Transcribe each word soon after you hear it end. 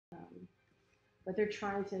but they're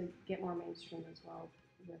trying to get more mainstream as well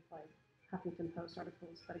with like Huffington Post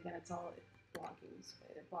articles. But again, it's all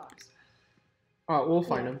blogs. We'll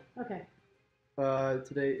find them. Okay.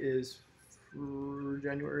 Today is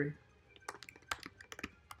January.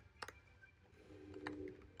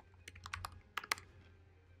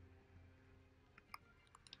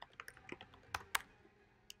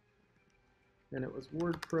 And it was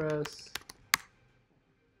WordPress.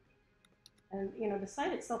 And the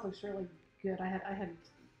site itself looks really good.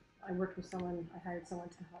 I worked with someone. I hired someone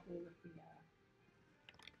to help me with the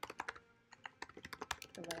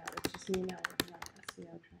layout. It's just me now working on SEO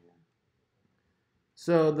trying to.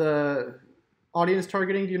 So the audience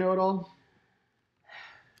targeting, do you know it all?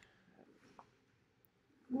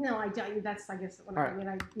 No, I don't. That's, I guess, what right. I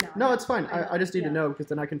mean. No, it's fine. I just need to know because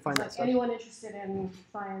then I can find that stuff. Anyone interested in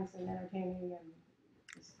science and entertaining and.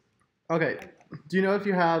 Okay. Do you know if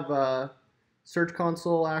you have Search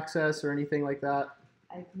Console access or anything like that?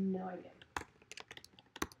 I have no idea.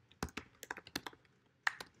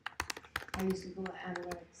 I use Google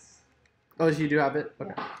Analytics. Oh, you do have it?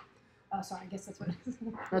 Okay. Yeah. Oh, sorry. I guess that's what it is.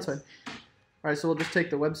 That's fine. All right, so we'll just take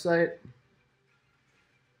the website.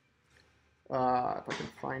 If I can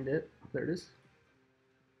find it. There it is.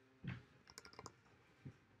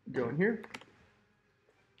 Go in here.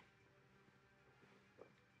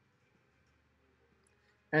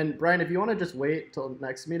 And Brian, if you want to just wait till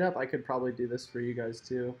next meetup, I could probably do this for you guys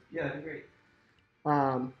too. Yeah, that'd be great.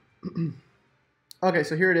 Okay,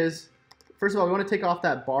 so here it is. First of all, we want to take off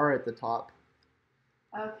that bar at the top.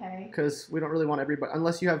 Okay. Because we don't really want everybody,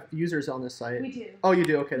 unless you have users on this site. We do. Oh, you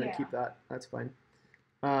do? Okay, then Yeah. keep that. That's fine.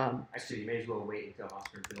 Actually, you may as well wait until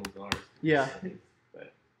Oscar builds ours. Yeah.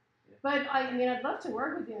 But I'd love to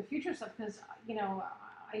work with you in future stuff because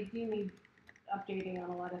I do need updating on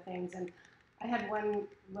a lot of things. And I had one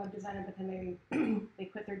web designer, but then they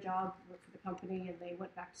quit their job, worked for the company, and they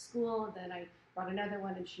went back to school. Then I brought another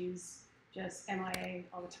one, and she's just MIA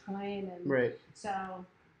all the time. And right. So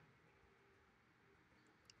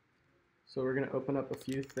we're going to open up a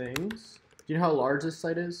few things. Do you know how large this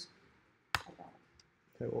site is? I got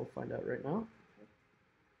it. Okay, we'll find out right now.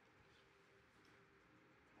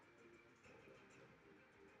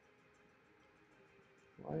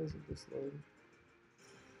 Why isn't this loading?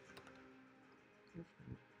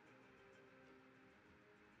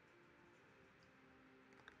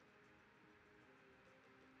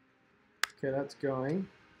 Okay, that's going.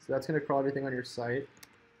 So that's going to crawl everything on your site.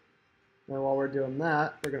 Now while we're doing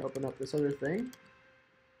that, we're going to open up this other thing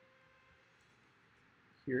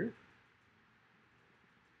here.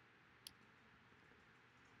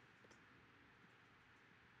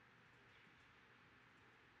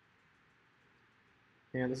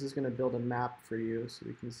 And this is going to build a map for you so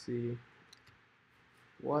we can see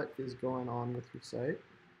what is going on with your site.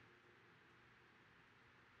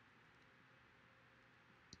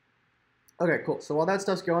 Okay, cool. So while that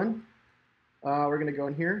stuff's going, we're going to go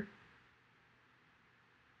in here.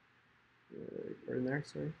 Or in there,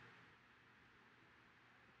 sorry.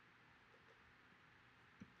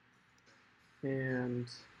 And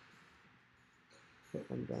put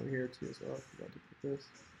one down here too as well. I forgot to put this.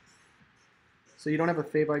 So you don't have a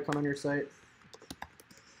fave icon on your site,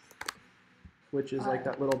 which is like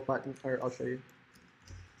that little button, or I'll show you.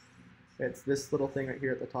 It's this little thing right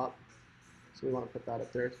here at the top. So we want to put that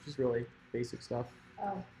up there. It's just really basic stuff.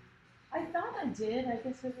 Oh, I thought I did. I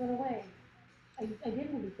guess it went away. I did in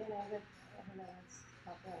the beginning, but I don't know. It's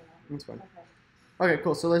not there now. That's fine. Okay. Okay,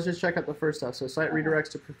 cool. So let's just check out the first stuff. So site redirects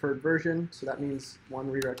to preferred version. So that means one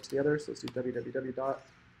redirects to the other. So let's do www dot.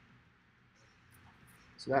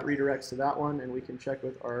 So that redirects to that one, and we can check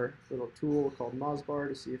with our little tool called Mozbar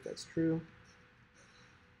to see if that's true.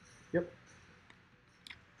 Yep.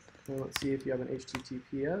 And let's see if you have an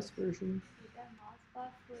HTTPS version. Is that Mozbar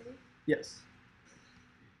free? Yes.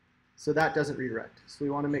 So that doesn't redirect. So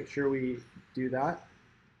we want to make sure we do that.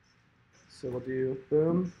 So we'll do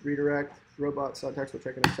boom, redirect, robots.txt, we'll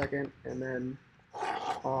check in a second, and then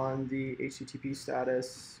on the HTTP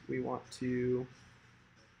status, we want to,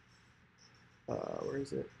 where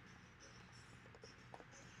is it?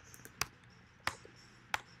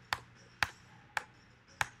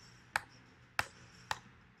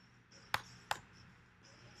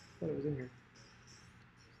 I thought it was in here.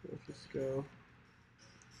 So let's just go.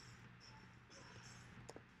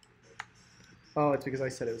 Oh, it's because I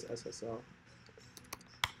said it was SSL.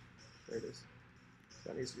 There it is.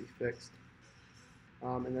 That needs to be fixed.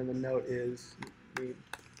 And then the note is need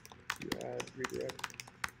to add redirect.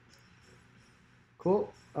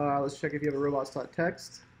 Cool. Let's check if you have a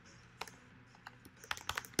robots.txt.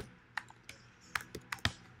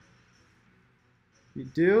 You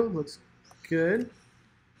do. Looks good.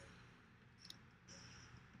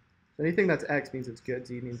 So anything that's X means it's good,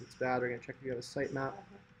 Z means it's bad. We're going to check if you have a sitemap.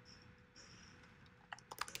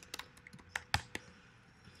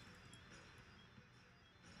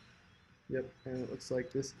 Yep, and it looks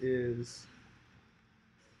like this is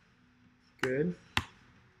good.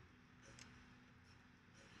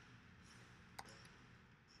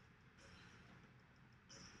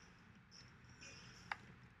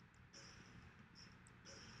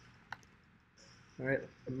 All right,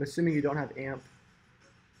 I'm assuming you don't have AMP.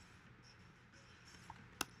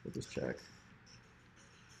 We'll just check.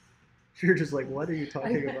 You're just like, what are you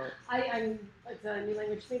talking about? It's a new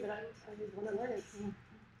language to me, but I want to learn it. So.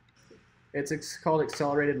 It's called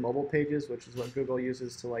accelerated mobile pages, which is what Google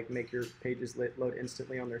uses to like make your pages load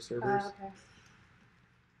instantly on their servers. Okay.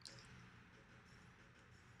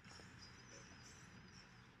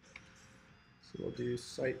 So we'll do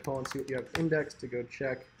site colon, see what you have indexed to go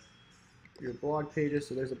check your blog pages.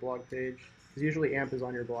 So there's a blog page. Because usually AMP is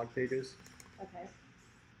on your blog pages. Okay.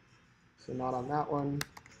 So not on that one.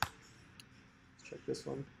 Let's check this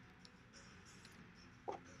one.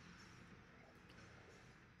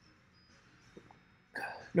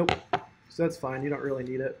 Nope. So that's fine. You don't really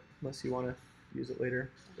need it unless you want to use it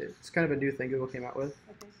later. It's kind of a new thing Google came out with.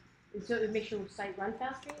 Okay. So it makes your site run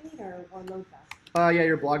faster, you mean, or load faster? Yeah,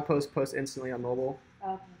 your blog post instantly on mobile.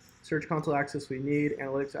 Okay. Search console access we need.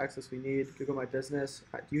 Analytics access we need. Google My Business.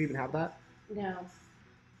 Do you even have that? No.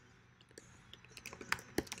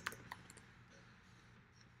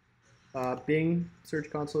 Bing Search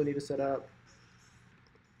Console you need to set up.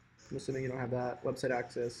 I'm assuming you don't have that. Website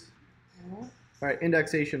access. No. All right,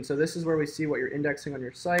 indexation. So this is where we see what you're indexing on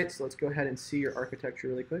your site. So let's go ahead and see your architecture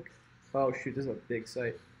really quick. Oh shoot, this is a big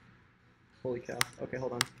site. Holy cow. Okay,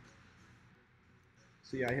 hold on.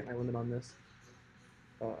 So yeah, I hit my limit on this.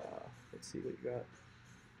 Let's see what you got.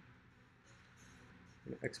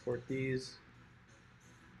 I'm gonna export these.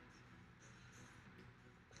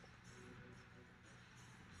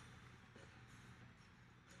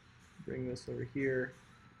 Bring this over here.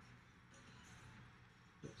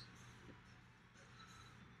 Oops.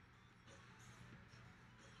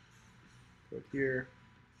 Go here.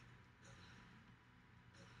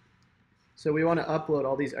 So we want to upload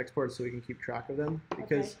all these exports so we can keep track of them,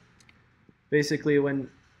 because basically when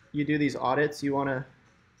you do these audits, you want to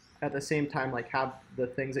at the same time like have the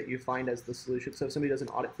things that you find as the solution. So if somebody does an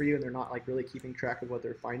audit for you and they're not like really keeping track of what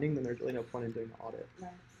they're finding, then there's really no point in doing the audit.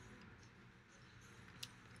 Right.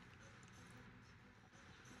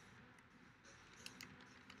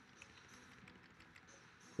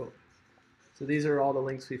 Cool. So these are all the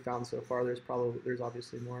links we found so far. There's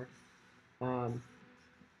obviously more.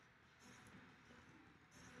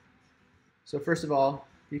 So first of all,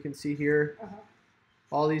 you can see here,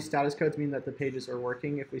 all these status codes mean that the pages are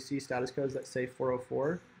working. If we see status codes that say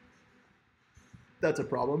 404, that's a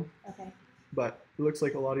problem. Okay. But it looks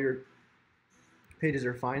like a lot of your pages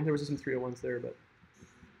are fine. There was some 301s there, but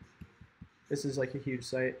this is like a huge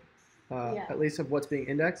site, at least of what's being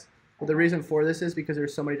indexed. But the reason for this is because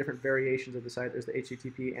there's so many different variations of the site. There's the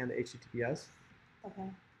HTTP and the HTTPS. Okay.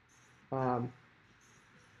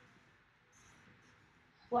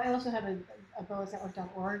 Well, I also have a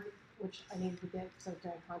bonusnetwork.org, which I need to get to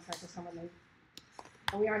contract with someone.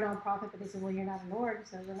 And we are a nonprofit, but they said, well, you're not an org,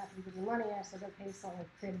 so we're not going to give you money. I said, okay, so I'll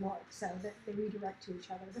create an org. So they redirect to each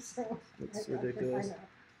other. So it's ridiculous. I know.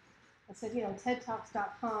 I said,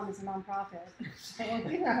 TEDTalks.com is a nonprofit. So,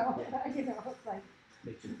 it's like.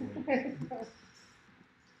 Makes your point.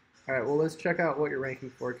 All right, well, let's check out what you're ranking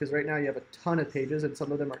for, because right now you have a ton of pages, and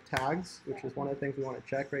some of them are tags, which is one of the things we want to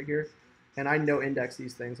check right here. And I no index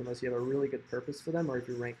these things unless you have a really good purpose for them or if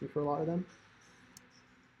you're ranking for a lot of them.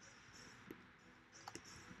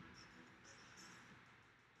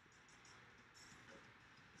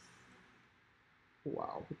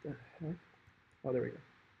 Wow, what the heck? Oh, there we go.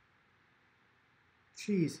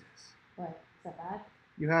 Jesus. What? Is that bad?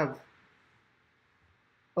 You have...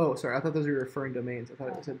 Oh, sorry, I thought those were referring domains. I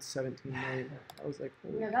thought it said 17 million. I was like...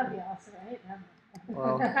 Yeah, that'd be awesome, right?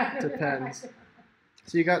 Well, depends.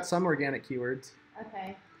 So you got some organic keywords.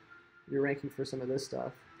 Okay. You're ranking for some of this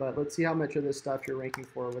stuff, but let's see how much of this stuff you're ranking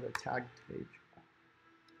for with a tagged page.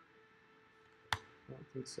 I don't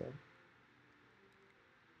think so.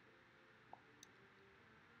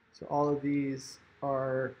 So all of these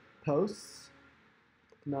are posts.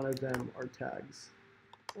 None of them are tags.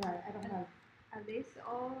 Right, I don't have. Are these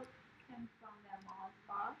all came from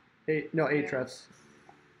the No, Ahrefs.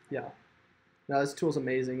 Yeah. No, this tool's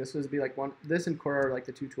amazing. This would be like this and Core are like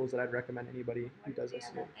the two tools that I'd recommend anybody who does SEO.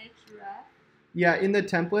 Href? Yeah, in the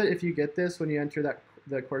template, if you get this, when you enter that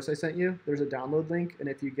the course I sent you, there's a download link, and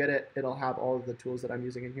if you get it, it'll have all of the tools that I'm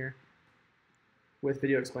using in here with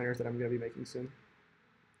video explainers that I'm going to be making soon.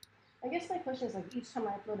 I guess my question is, like, each time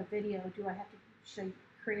I upload a video, do I have to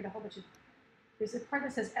create a whole bunch of, there's a part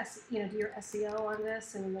that says, do your SEO on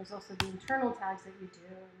this, and there's also the internal tags that you do,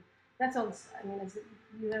 and that's all, I mean,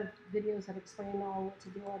 you have videos that explain all what to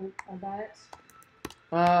do on that?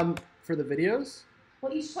 For the videos?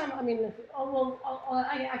 Well, each time, I mean,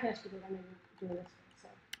 I can actually do it, I'm maybe doing this, so.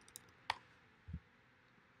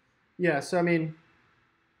 Yeah, so I mean,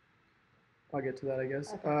 I'll get to that, I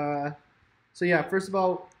guess. Okay. So yeah, first of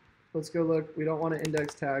all, let's go look. We don't want to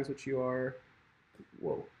index tags, which you are.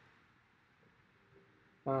 Whoa.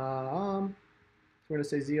 We're going to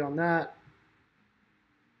say Z on that.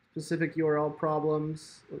 Specific URL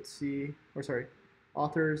problems. Let's see. Or sorry,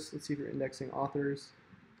 authors. Let's see if you're indexing authors.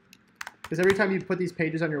 Because every time you put these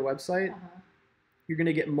pages on your website, you're going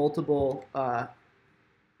to get multiple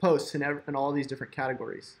posts in all these different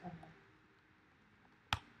categories.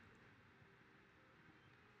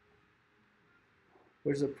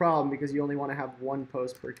 Which is a problem because you only want to have one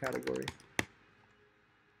post per category.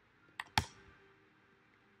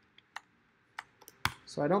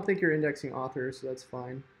 So I don't think you're indexing authors, so that's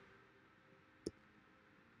fine.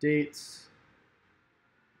 Dates.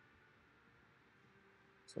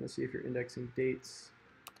 Just want to see if you're indexing dates.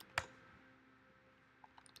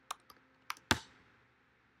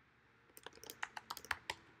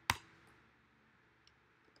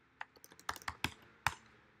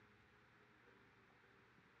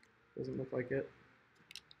 Doesn't look like it.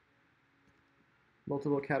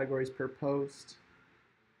 Multiple categories per post.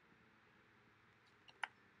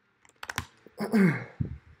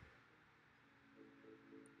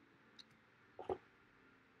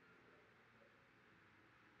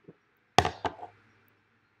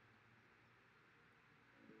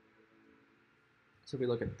 So if we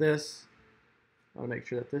look at this, I want to make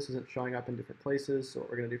sure that this isn't showing up in different places. So what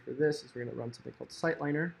we're going to do for this is we're going to run something called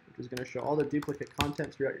SiteLiner, which is going to show all the duplicate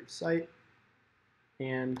content throughout your site.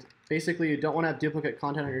 And basically, you don't want to have duplicate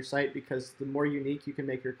content on your site because the more unique you can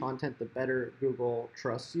make your content, the better Google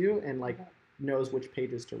trusts you and knows which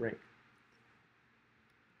pages to rank.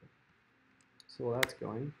 So while that's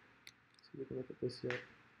going, see if we can look at this yet.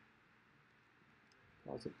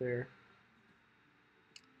 Pause it there.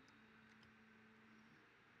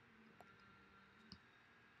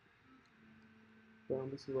 Boom,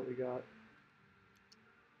 this is what we got.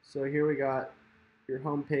 So here we got your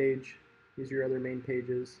home page. These are your other main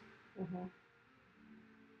pages.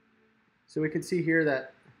 So we can see here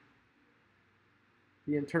that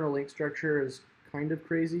the internal link structure is kind of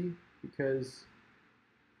crazy because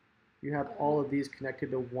you have all of these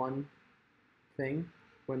connected to one thing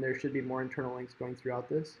when there should be more internal links going throughout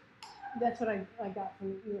this. That's what I got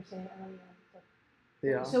from you were saying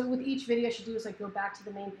earlier. Yeah. So with each video, I should do is go back to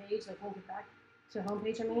the main page, link it back to the home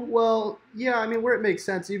page, I mean? Well, yeah, I mean, where it makes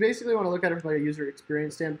sense. You basically want to look at it from a user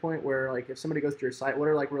experience standpoint where, if somebody goes to your site, what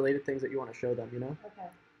are, related things that you want to show them, you know?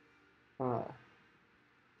 Okay.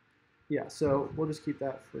 Yeah, so we'll just keep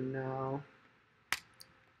that for now.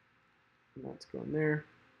 And that's going there.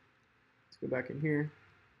 Let's go back in here.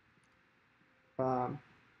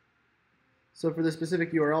 So for the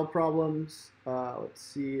specific URL problems, let's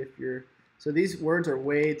see if you're... So these words are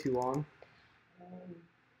way too long.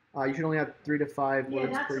 You should only have 3 to 5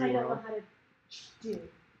 words per URL. Yeah, that's what I don't know how to do.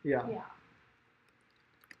 Yeah.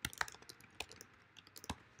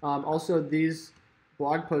 Yeah. Also, these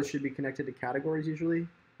blog posts should be connected to categories usually.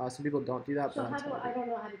 Some people don't do that. So how do I don't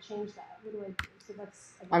know how to change that? What do I do? So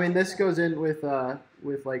that's. I mean, this goes in with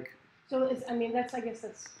like. So it's. I mean, that's. I guess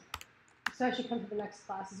that's. So I should come to the next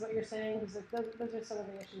class, is what you're saying? Because those are some of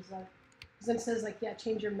the issues that. Because it says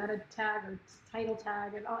change your meta tag or title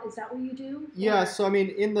tag, and is that what you do? Yeah. So I mean,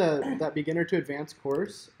 in that beginner to advanced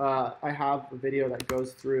course, I have a video that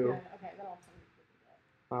goes through. Yeah, okay, then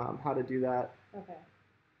I'll how to do that. Okay.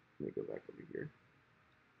 Let me go back over here.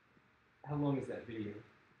 How long is that video,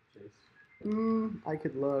 Chase? I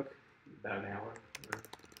could look. About an hour?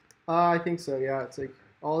 I think so, yeah. It's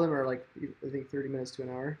all of them are I think 30 minutes to an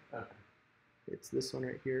hour. Okay. It's this one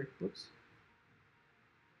right here. Whoops.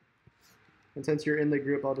 And since you're in the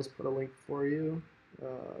group, I'll just put a link for you.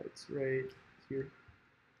 It's right here.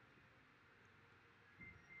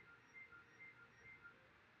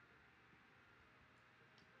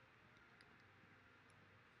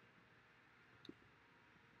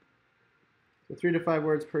 So 3 to 5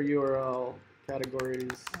 words per URL,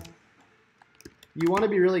 categories. You want to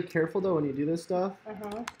be really careful though when you do this stuff,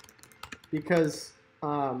 because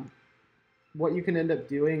what you can end up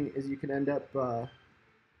doing is you can end up, so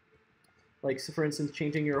for instance,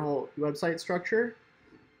 changing your whole website structure,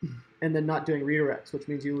 and then not doing redirects, which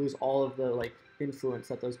means you lose all of the like influence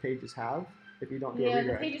that those pages have if you don't do a Yeah, the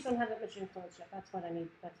redirect. pages don't have that much influence yet. That's what I need.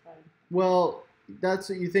 That's fine. Well, that's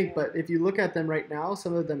what you think, but if you look at them right now,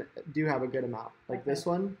 some of them do have a good amount. Like this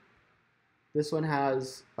one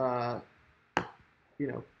has, you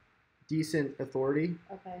know, decent authority.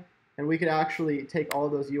 Okay. And we could actually take all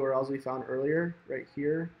of those URLs we found earlier, right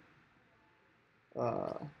here,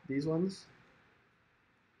 these ones.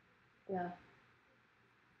 Yeah.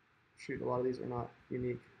 Shoot, a lot of these are not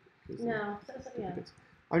unique. No. Yeah.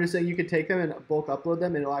 I'm just saying you could take them and bulk upload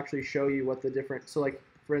them, and it'll actually show you what the different. So, like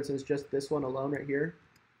for instance, just this one alone right here.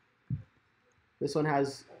 This one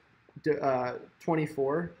has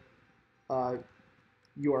 24 UR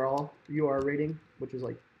rating, which is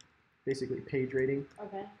like basically page rating.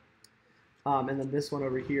 Okay. And then this one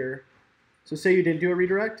over here. So say you didn't do a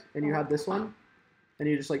redirect and you had this one, and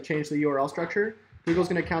you just like change the URL structure. Google's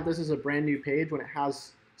going to count this as a brand new page when it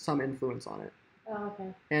has some influence on it. Oh,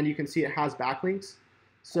 okay. And you can see it has backlinks.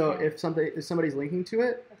 So if somebody's linking to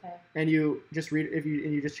it, and you just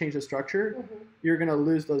you just change the structure, you're going to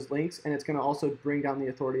lose those links, and it's going to also bring down the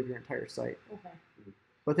authority of your entire site. Okay.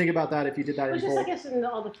 But think about that if you did that in just bulk. I guess in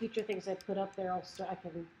all the future things I put up there, I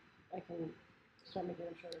can start making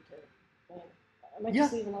them shorter too. I might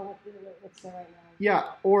just leave them on what's there right now.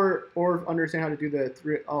 Yeah, or understand how to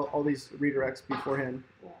do all these redirects beforehand.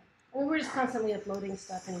 Yeah. I mean, we're just constantly uploading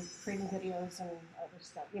stuff and creating videos and other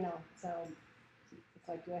stuff, you know. So it's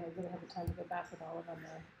like, do I really have the time to go back with all of them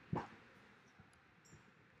there?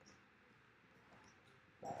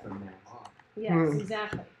 From now on. Yes,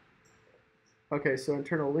 exactly. Okay, so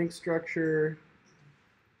internal link structure.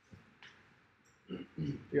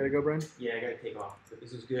 You gotta go, Brian? Yeah, I gotta take off. But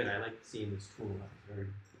this is good. I like seeing this tool. It's very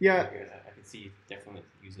good. I can see definitely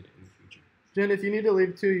use it in the future. Jen, if you need to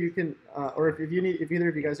leave too, you can. Or if either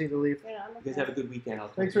of you guys need to leave. Yeah, You guys have a good weekend. I'll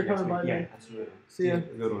Thanks for coming by. Yeah, absolutely. See ya.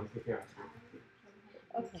 Good one. Take care.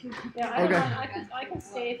 Okay. Yeah, I can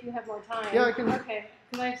stay if you have more time. Yeah, I can. Okay,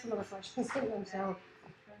 because I have some other questions. So.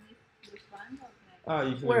 Oh,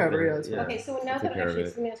 you can Wherever, yeah, that's fine. Okay, so now that actually,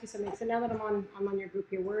 let me ask you something. So now that I'm on your group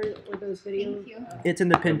here, where are those videos? Thank you. It's in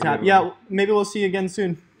the pin tab. Yeah, maybe we'll see you again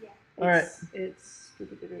soon. Yeah. All right. It's.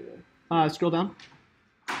 Scroll down.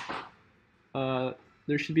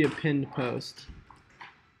 There should be a pinned post.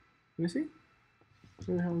 Let me see.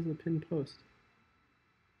 Where the hell is the pinned post?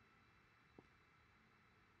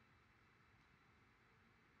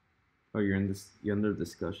 Oh, you're under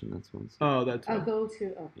discussion. That's one. Oh, that's. I'll go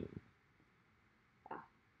to. Oh. Yeah.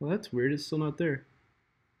 Well, that's weird. It's still not there.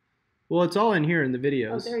 Well, it's all in here in the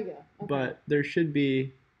videos. Oh, there you go. Okay. But there should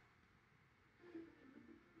be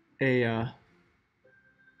a.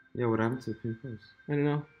 Yeah, what happened to the pin post? I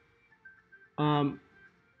don't know.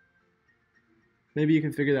 Maybe you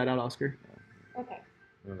can figure that out, Oscar. Okay.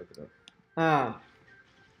 I'll look it up.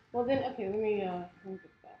 Well then, okay. Let me get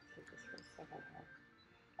back to this for a second.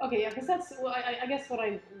 Okay, yeah, because that's. Well, I guess what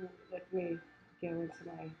I let me go into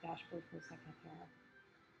my dashboard for a second here.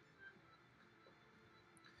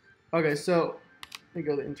 Okay, so let me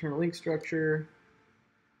go to the internal link structure.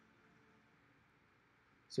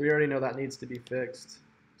 So we already know that needs to be fixed.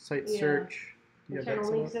 Site search. Do you have that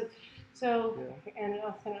Internal set up? links. So, and it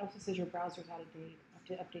also says your browser's out of date. I have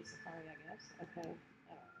to update Safari, I guess. Okay.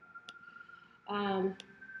 I'm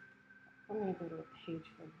going to go to a page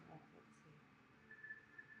from let's see.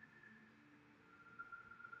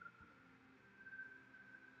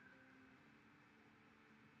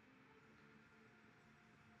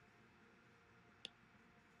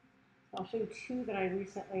 I'll show you two that I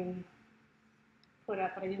recently put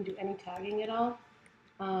up, but I didn't do any tagging at all.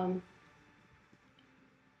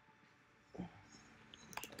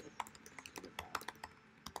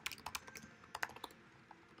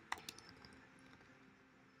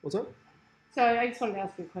 What's up? So I just wanted to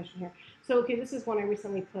ask you a question here. So, okay, this is one I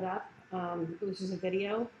recently put up. It was just a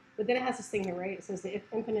video, but then it has this thing here, right? It says the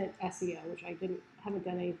infinite SEO, which I haven't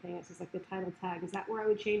done anything. It says like the title tag. Is that where I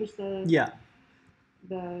would change the? Yeah.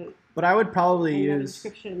 The. But I would probably and use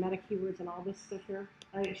description, meta keywords, and all this stuff here.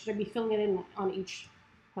 Should I be filling it in on each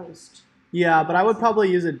post? Yeah, but I would probably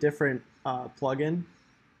use a different plugin.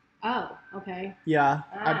 Oh, okay. Yeah,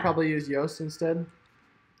 I'd probably use Yoast instead.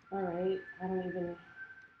 All right. I don't even.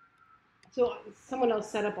 So someone else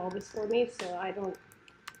set up all this for me, so I don't.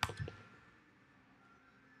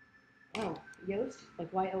 Oh, Yoast,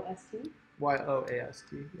 like Y-O-S-T?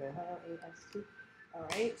 Y-O-A-S-T, yeah. Y-O-A-S-T. All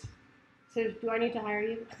right. So do I need to hire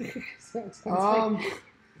you?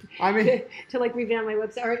 I mean, to like revamp my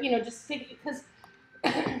website, or just because.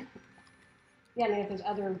 Yeah, I mean, if there's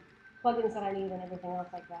other plugins that I need and everything else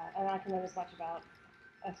like that, and I can learn as much about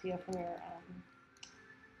SEO from your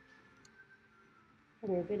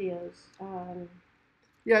from your videos.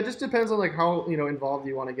 Yeah, it just depends on like how involved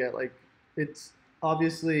you want to get. Like, it's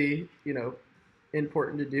obviously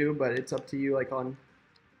important to do, but it's up to you like on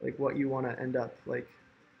like what you want to end up like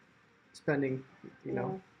spending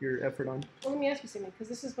your effort on. Well, let me ask you something, because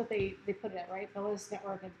this is what they put it at, right? Bella's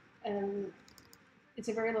network, and it's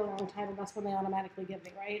a very long title. That's what they automatically give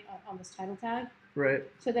me, right, on this title tag. Right.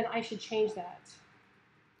 So then I should change that,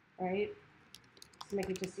 right, to make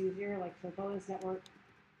it just easier, like for Bella's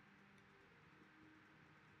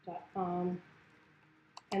network.com,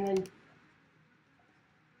 and then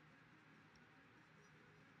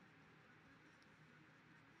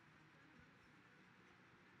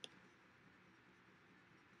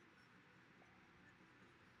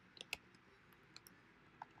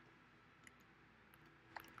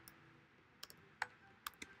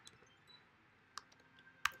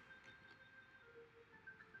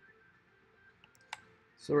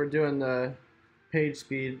So we're doing the page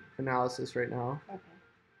speed analysis right now. okay.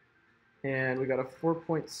 And we got a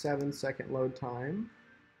 4.7 second load time.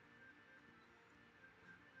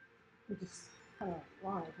 Which is kind of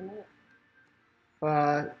long, isn't it?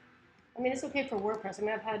 Uh, I mean, it's okay for WordPress. I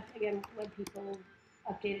mean, I've had, again, web people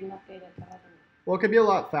update it, but I haven't. well, it could be a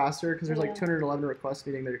lot faster because there's like Yeah. 211 requests,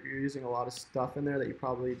 meaning that you're using a lot of stuff in there that you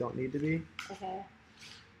probably don't need to be. Okay.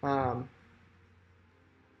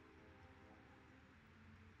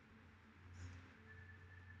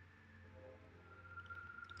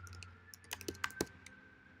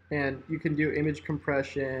 And you can do image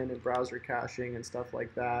compression and browser caching and stuff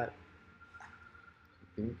like that. I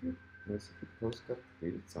think most of the post got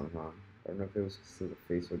deleted somehow. I don't know if it was still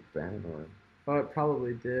the Facebook ban or. Oh, it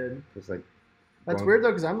probably did. It's like. That's weird though,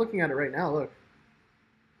 because I'm looking at it right now. Look.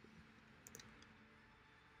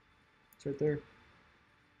 It's right there.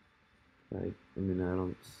 I mean, I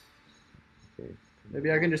don't. Okay.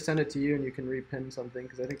 Maybe I can just send it to you and you can repin something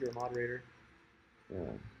because I think you're a moderator. Yeah.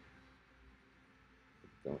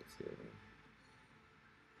 I don't see it.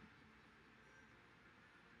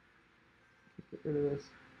 Get rid of this.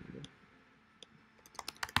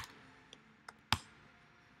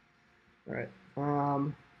 All right.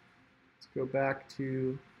 Let's go back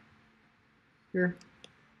to here.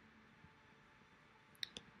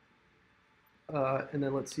 And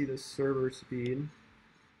then let's see the server speed.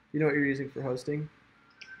 You know what you're using for hosting?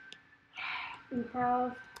 We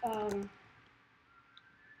have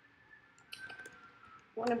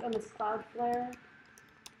one of them is Cloudflare.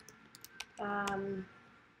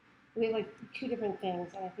 We have like two different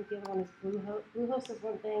things, and I think the other one is Bluehost. Bluehost is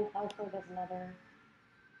one thing, Cloudflare does another.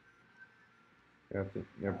 Yeah,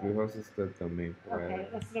 Bluehost is the domain provider. Okay,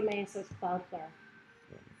 that's the domain, so it's Cloudflare.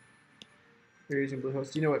 You're using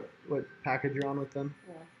Bluehost. Do you know what package you're on with them?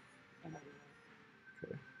 Yeah.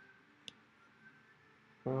 Okay.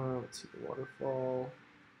 Let's see the waterfall.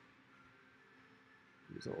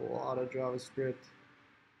 Use a lot of JavaScript.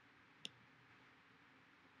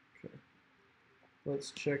 Okay.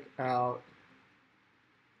 Let's check out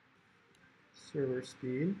server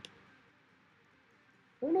speed.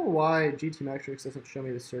 I don't know why GTmetrix doesn't show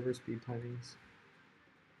me the server speed timings.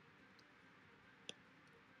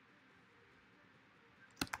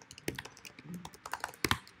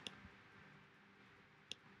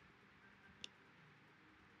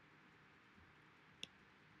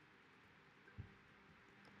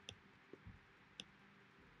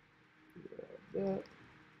 That.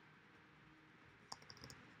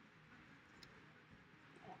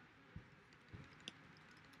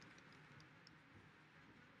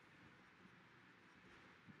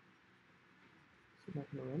 So not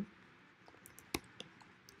gonna run.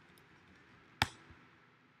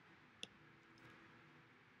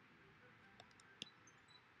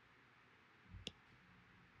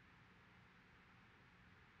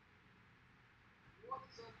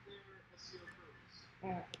 What's up there, SEO pros? All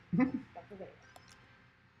right. Back to video.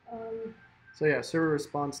 So yeah, server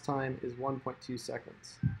response time is 1.2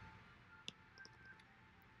 seconds.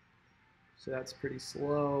 So that's pretty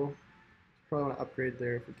slow. Probably want to upgrade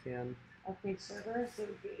there if we can. Upgrade server, so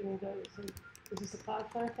you can go. So is this a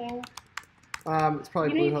Cloudflare thing? It's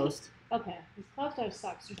probably You need- Bluehost. Okay, because Cloudflare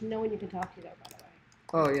sucks. There's no one you can talk to there, by the way.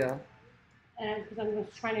 Oh yeah. And because I'm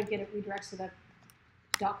trying to get it redirects to that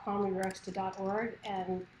 .com redirects to .org,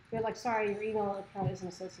 and they're like, sorry, your email account isn't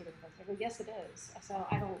associated with us. I go, yes, it is. So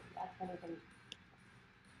I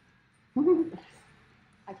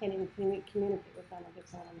can't even communicate with them. I get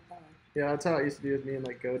someone on the phone. Yeah, that's how it used to be with me and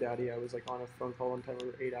like GoDaddy. I was like on a phone call one time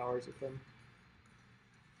over 8 hours with them.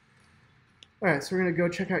 All right, so we're gonna go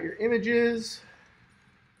check out your images,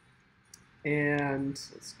 and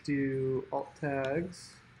let's do alt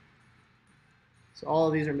tags. So all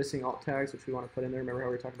of these are missing alt tags, which we want to put in there. Remember how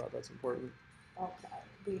we were talking about that's important. Oh,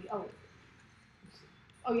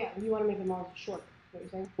 yeah, you want to make them all short. What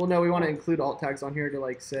you're saying? Well, no, we want to include alt tags on here to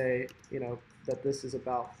like say, that this is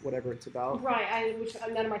about whatever it's about. Right. Which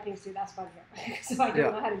none of my things do. That's fine here. So I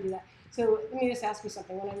don't know how to do that. So let me just ask you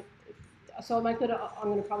something. So I'm going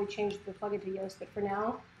to probably change the plugin to Yoast, but for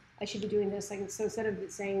now, I should be doing this. So instead of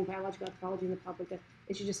it saying biological anthropology in the public,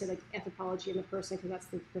 it should just say like anthropology in the person, because that's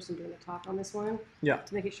the person doing the talk on this one. Yeah.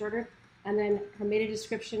 To make it shorter, and then her meta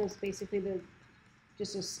description is basically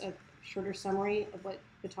just a shorter summary of what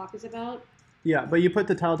the talk is about. Yeah, but you put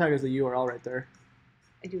the title tag as the URL right there.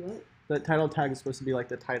 I do what? The title tag is supposed to be like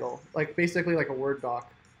the title, like basically like a Word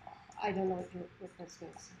doc. I don't know what that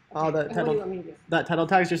means. Okay. What do you want me to do? That title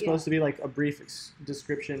tag is just supposed to be like a brief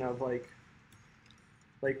description of like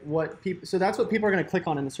what people. So that's what people are going to click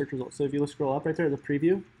on in the search results. So if you scroll up right there, the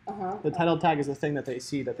preview. The title tag is the thing that they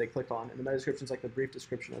see that they click on, and the meta description is like the brief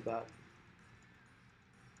description of that.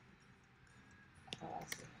 Oh, I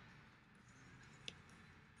see.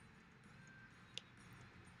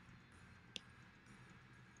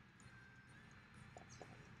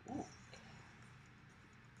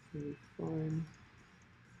 Really fine.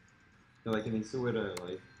 Like an easy way to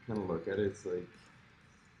like kind of look at it, it's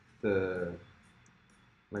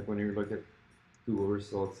like when you look at Google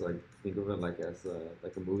results, like think of it like as a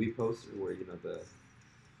movie poster where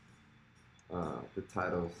the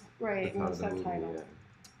titles, right, the title of the movie, subtitle. yeah.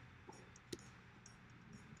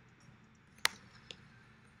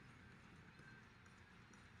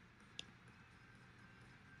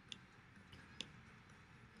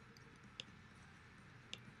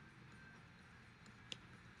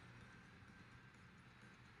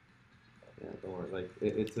 Yeah, don't worry. Like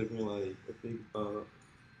it took me like I think about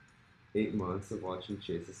 8 months of watching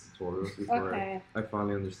Chase's tutorials before I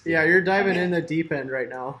finally understood. Yeah, you're diving in the deep end right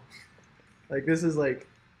now. Like this is like.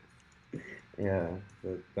 Yeah,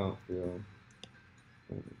 but don't feel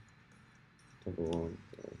overwhelmed.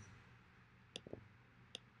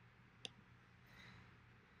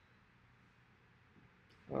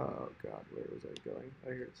 Oh God, where was I going?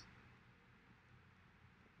 Oh, here it is.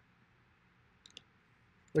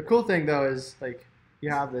 The cool thing though is like you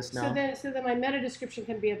have this now. So then my meta description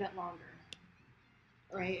can be a bit longer,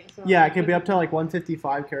 right? So yeah, it can be up to like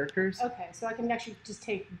 155 characters. Okay, so I can actually just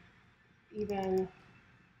take even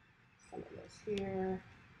some of this here.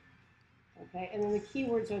 Okay, and then the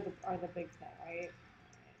keywords are the big thing, right?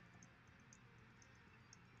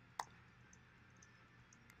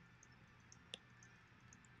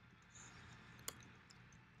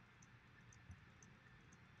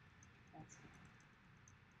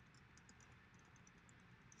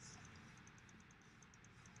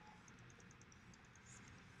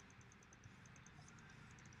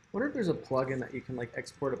 I wonder if there's a plugin that you can like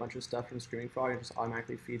export a bunch of stuff from Screaming Frog and just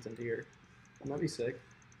automatically feeds into your. Wouldn't that be sick?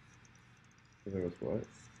 If it was what?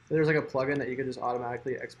 There's like a plugin that you could just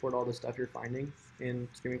automatically export all the stuff you're finding in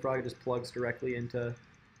Screaming Frog. It just plugs directly into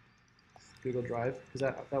Google Drive, because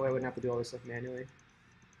that way I wouldn't have to do all this stuff manually.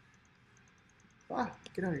 Ah,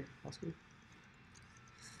 get out of here, Oscar.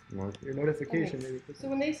 Your notification maybe. So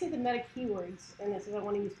when they say the meta keywords, and it says I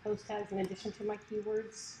want to use post tags in addition to my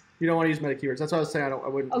keywords. You don't want to use meta keywords. That's what I was saying. I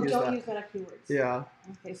wouldn't use that. Oh, don't use meta keywords. Yeah.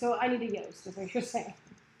 Okay, so I need a Yoast, is what you're saying.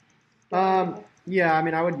 Yeah, I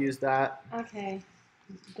mean, I would use that. Okay,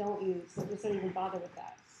 don't use. So just don't even bother with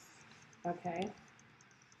that. Okay.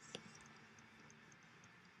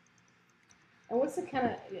 And what's the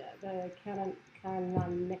canonical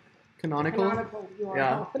URL?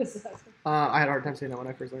 Yeah. What is that? I had a hard time saying that when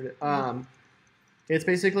I first learned it. It's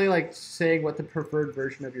basically like saying what the preferred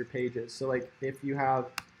version of your page is. So like if you have,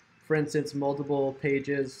 for instance, multiple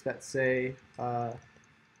pages that say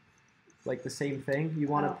like the same thing, you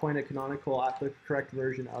want to point a canonical at the correct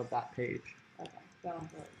version of that page. Okay.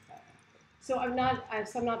 So I'm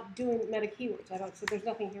not doing meta keywords. So there's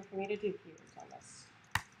nothing here for me to do keywords on this.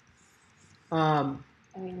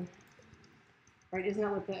 I mean, right? Isn't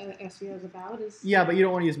that what the SEO is about? Yeah, but you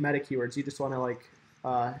don't want to use meta keywords. You just want to like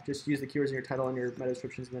just use the keywords in your title and your meta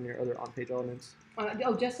descriptions and then your other on-page elements.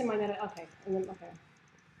 Just in my meta. Okay, and then okay.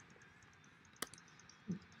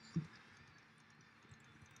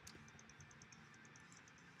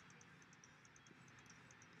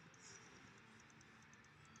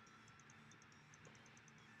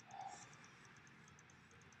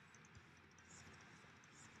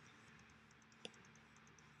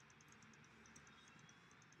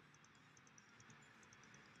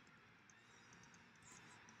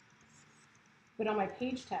 But on my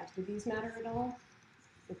page tags, do these matter at all?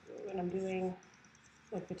 When I'm doing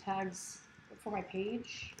like the tags for my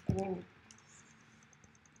page, I mean,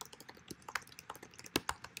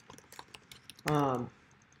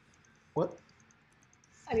 What?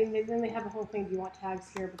 I mean, then they have a whole thing. Do you want tags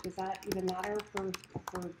here? But does that even matter for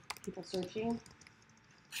people searching?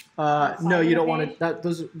 No, you don't want to.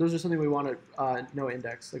 Those are something we want to no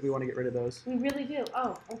index. Like we want to get rid of those. We really do.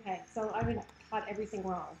 Oh, okay. So I've been taught everything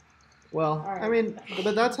wrong. Well, Right. I mean,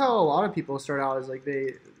 but that's how a lot of people start out. Is like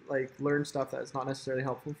they like learn stuff that's not necessarily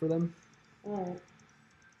helpful for them. All right.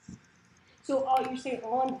 So you're saying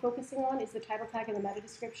all I'm focusing on is the title tag and the meta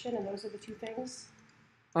description, and those are the two things?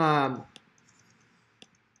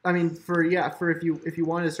 I mean, for if you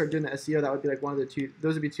wanted to start doing the SEO, that would be like one of the two.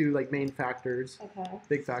 Those would be two like main factors. Okay.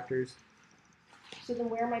 Big factors. So then,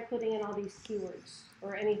 where am I putting in all these keywords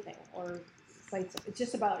or anything or sites? It's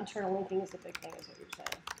just about internal linking is the big thing, is what you're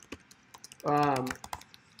saying.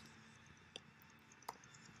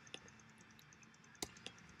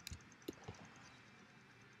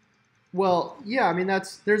 Well, yeah. I mean,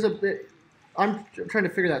 there's a bit. I'm trying to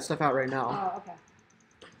figure that stuff out right now. Oh, okay.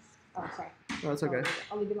 Oh, sorry. No, that's okay.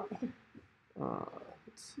 I'll leave them up.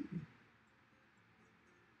 Let's see.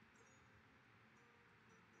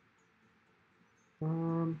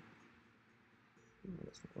 No,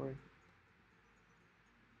 that's not right.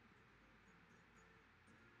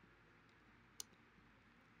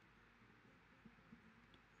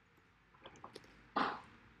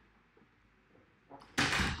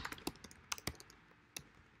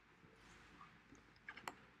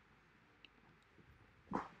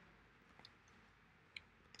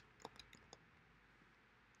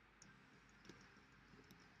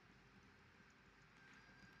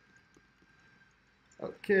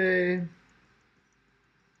 Okay.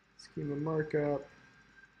 Schema markup.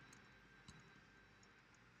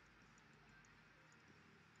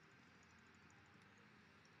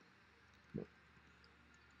 No.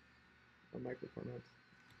 No micro formats.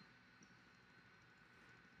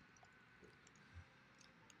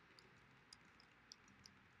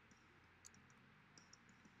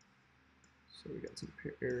 So we got some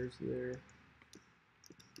errors there.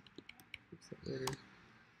 Fix that later.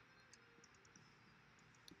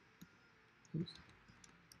 Oops.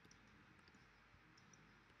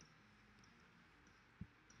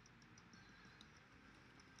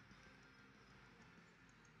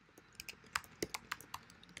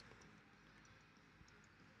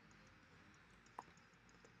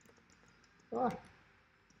 Ah.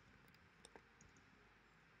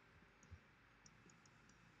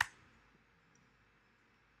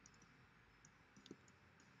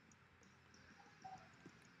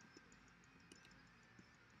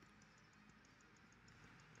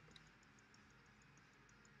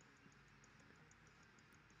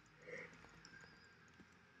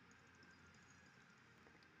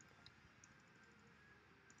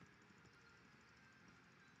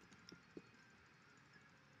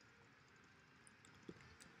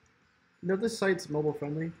 You know this site's mobile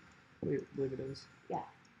friendly? I believe it is. Yeah.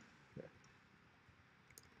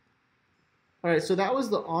 All right, so that was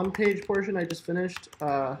the on-page portion I just finished.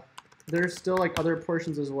 There's still like other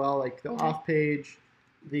portions as well, like the off-page,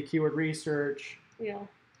 the keyword research,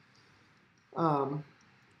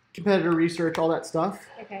 competitor research, all that stuff.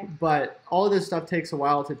 Okay. But all of this stuff takes a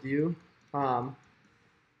while to do. And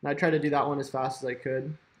I tried to do that one as fast as I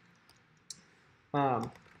could.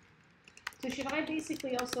 So should I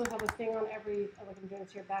basically also have a thing on every, like I'm doing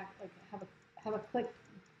this here, back, like have a click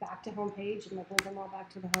back to home page and like link them all back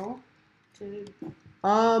to the home?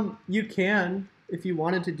 You can if you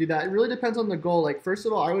wanted to do that. It really depends on the goal. Like first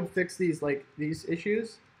of all, I would fix these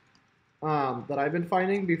issues that I've been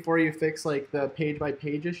finding before you fix like the page by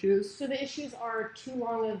page issues. So the issues are too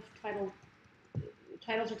long of titles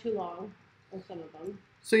are too long on some of them.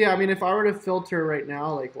 So yeah, I mean, if I were to filter right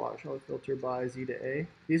now, like watch, I'll filter by Z to A.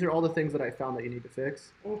 These are all the things that I found that you need to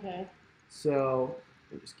fix. Okay. So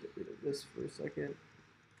let me just get rid of this for a second.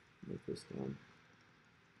 Make this down.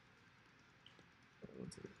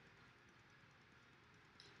 One second.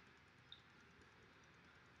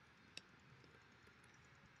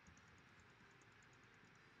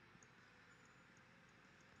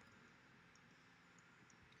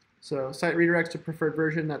 So site redirects to preferred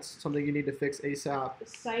version, that's something you need to fix ASAP.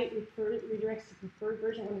 Site redirects to preferred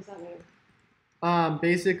version, what does that mean?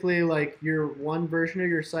 Basically, like your one version of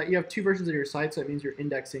your site, you have two versions of your site, so it means you're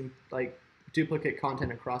indexing like duplicate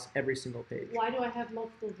content across every single page. Why do I have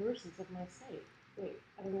multiple versions of my site? Wait,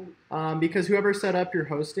 I don't know. Because whoever set up your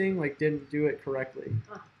hosting like didn't do it correctly.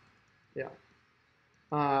 Yeah.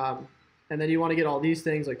 And then you want to get all these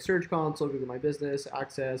things like Search Console, Google My Business,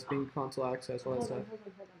 Access, Bing Console Access, all that stuff. Hold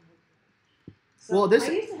on. So well, this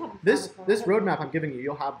roadmap I'm giving you,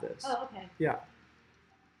 you'll have this. Oh, okay. Yeah.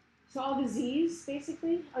 So all the Z's,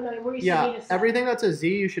 basically? Oh, no, where you Yeah, need to set. everything that's a Z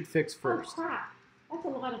you should fix first. Oh, crap. That's a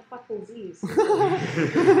lot of fucking Z's.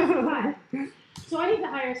 God. So I need to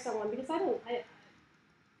hire someone because I don't...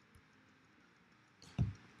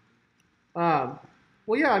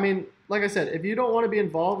 Well, yeah, I mean, like I said, if you don't want to be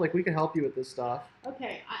involved, like, we can help you with this stuff.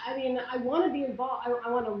 Okay, I mean, I want to be involved. I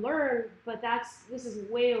want to learn, but this is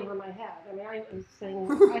way over my head. I mean,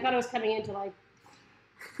 I thought I was coming in to, like,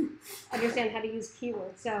 understand how to use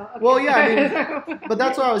keywords. So, okay. Well, yeah, I mean, but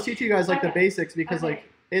that's why I was teaching you guys, like, the basics, because, like,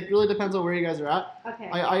 it really depends on where you guys are at. Okay.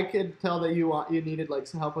 I could tell that you needed, like,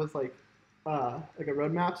 some help with, like a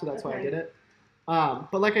roadmap, so that's why I did it.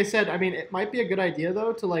 But like I said, I mean, it might be a good idea,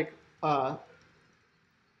 though, to, like,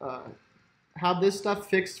 have this stuff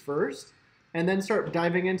fixed first, and then start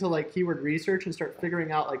diving into like keyword research and start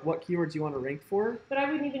figuring out like what keywords you want to rank for. But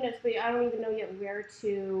I wouldn't even know. I don't even know yet where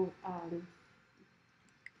to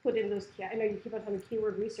put in those. I know you keep on talking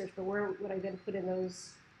keyword research, but where would I then put in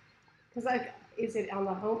those? Because is it on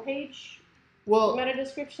the homepage? Well, meta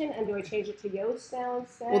description, and do I change it to Yoast now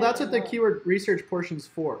instead? Well, that's what the keyword research portion's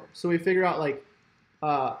for. So we figure out like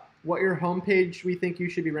what your homepage we think you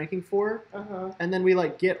should be ranking for, and then we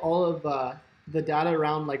like get all of the data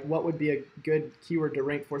around like what would be a good keyword to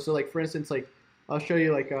rank for. So like for instance, like I'll show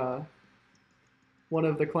you like one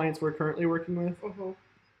of the clients we're currently working with. Let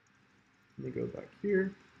me go back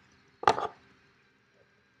here.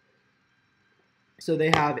 So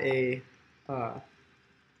they have a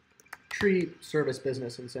tree service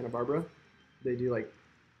business in Santa Barbara. They do like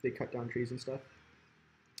they cut down trees and stuff.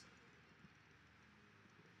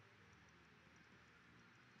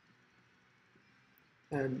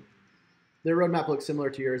 And their roadmap looks similar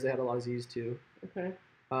to yours. They had a lot of Z's too. Okay.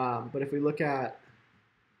 But if we look at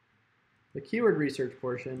the keyword research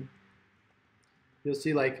portion, you'll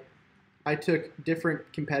see like I took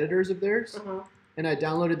different competitors of theirs and I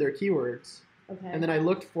downloaded their keywords. Okay. And then I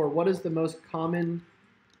looked for what is the most common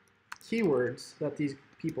keywords that these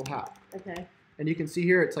people have. Okay. And you can see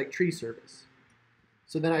here it's like tree service.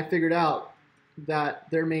 So then I figured out that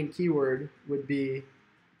their main keyword would be,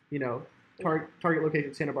 you know, target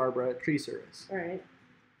location Santa Barbara, tree service. All right.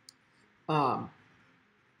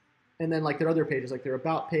 And then like their other pages, like their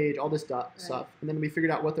about page, all this stuff. And then we figured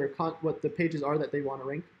out what what the pages are that they want to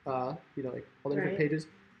rank. You know, like all the different pages.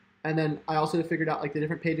 And then I also figured out like the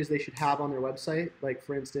different pages they should have on their website. Like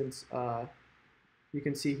for instance, you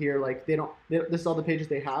can see here like this is all the pages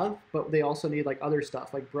they have, but they also need like other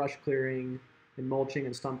stuff like brush clearing and mulching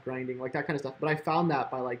and stump grinding, like that kind of stuff. But I found that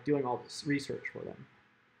by like doing all this research for them.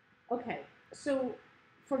 Okay, so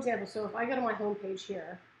for example, so if I go to my homepage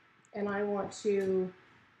here and I want to,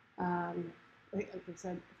 like I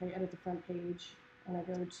said, if I edit the front page and I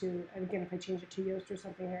go to, and again, if I change it to Yoast or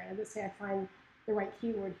something here, and let's say I find the right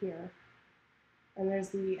keyword here, and there's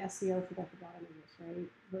the SEO thing at the bottom of this, right?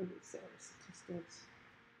 Road sales statistics.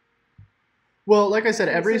 Well, like I said,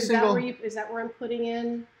 every single... Is that where I'm putting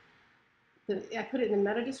in? I put it in the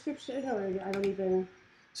meta description, or I don't even...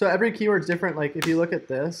 So every keyword's different. Like if you look at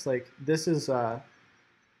this, like this is,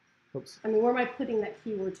 oops. I mean, where am I putting that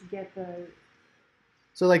keyword to get the...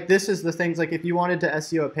 So like this is the things, like if you wanted to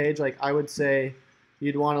SEO a page, like I would say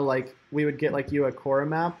you'd want to like, we would get like you a core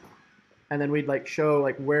map, and then we'd like show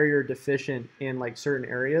like where you're deficient in like certain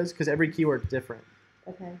areas, because every keyword's different.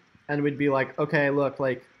 Okay. And we'd be like, okay, look,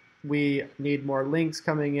 like we need more links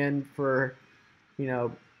coming in for, you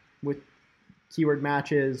know, with keyword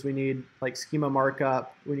matches. We need like schema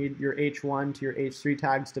markup. We need your H1 to your H3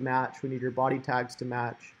 tags to match. We need your body tags to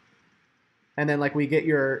match. And then like we get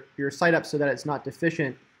your site up so that it's not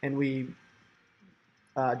deficient, and we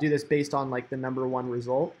do this based on like the #1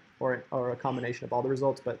 result, or a combination of all the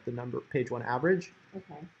results, but the page 1 average.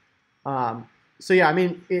 Okay. So yeah, I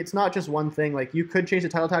mean, it's not just one thing. Like you could change the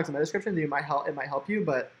title tags and meta description. It might help you,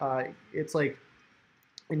 but it's like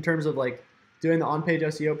in terms of like doing the on-page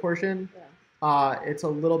SEO portion, it's a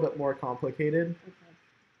little bit more complicated. Okay.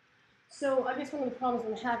 So I guess one of the problems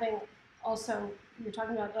I'm having also, you're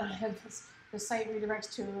talking about the site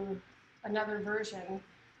redirects to another version.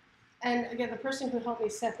 And again, the person who helped me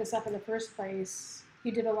set this up in the first place,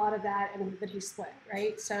 he did a lot of that, and then he split,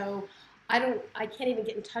 right? So I can't even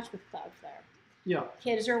get in touch with Cloudflare. Yeah.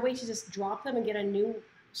 Is there a way to just drop them and get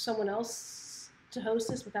someone else to host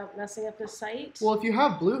this without messing up the site? Well, if you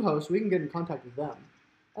have Bluehost, we can get in contact with them.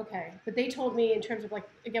 Okay, but they told me in terms of like,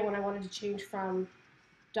 again, when I wanted to change from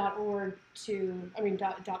 .org to,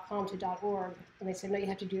 .com to .org, and they said, no, you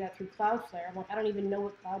have to do that through Cloudflare. I'm like, I don't even know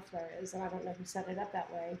what Cloudflare is, and I don't know who set it up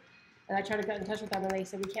that way. And I tried to get in touch with them, and they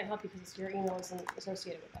said, we can't help you because your email isn't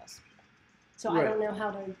associated with us. So right. I don't know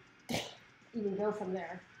how to even go from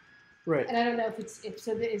there. Right. And I don't know if is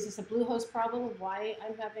this a Bluehost problem of why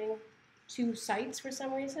I'm having 2 sites for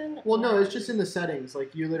some reason? Well, no, it's just in the settings.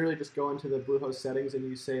 Like you literally just go into the Bluehost settings and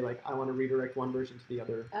you say like, I want to redirect one version to the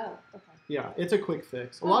other. Oh, okay. Yeah, it's a quick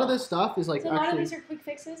fix. A lot of this stuff is like so a lot of these are quick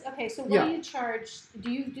fixes. Okay, so what do you charge? Do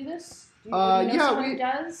you do this? Do you know someone who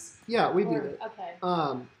does? Yeah, we do it. Okay.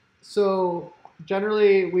 So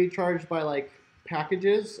generally we charge by like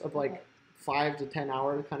packages of like 5 to 10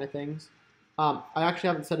 hour kind of things. I actually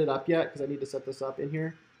haven't set it up yet because I need to set this up in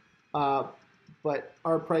here. But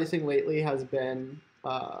our pricing lately has been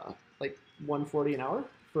like $140 an hour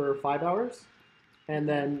for 5 hours, and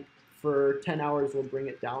then for 10 hours we'll bring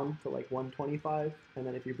it down to like $125, and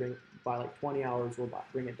then if you by like 20 hours we'll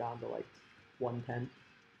bring it down to like $110.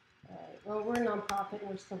 All right. Well, we're a nonprofit and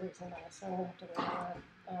we're still raising money, so I'm gonna have to wait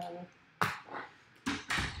on that.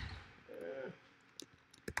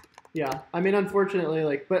 Yeah, I mean, unfortunately,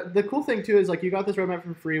 like, but the cool thing too is like you got this roadmap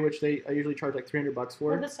for free, which I usually charge like $300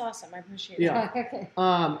 for. Oh, that's awesome. I appreciate it. Yeah. Okay.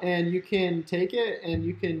 And you can take it and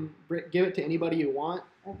you can give it to anybody you want.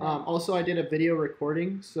 Okay. Also, I did a video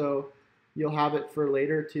recording, so you'll have it for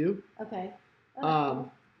later too. Okay.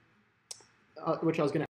 Which I was gonna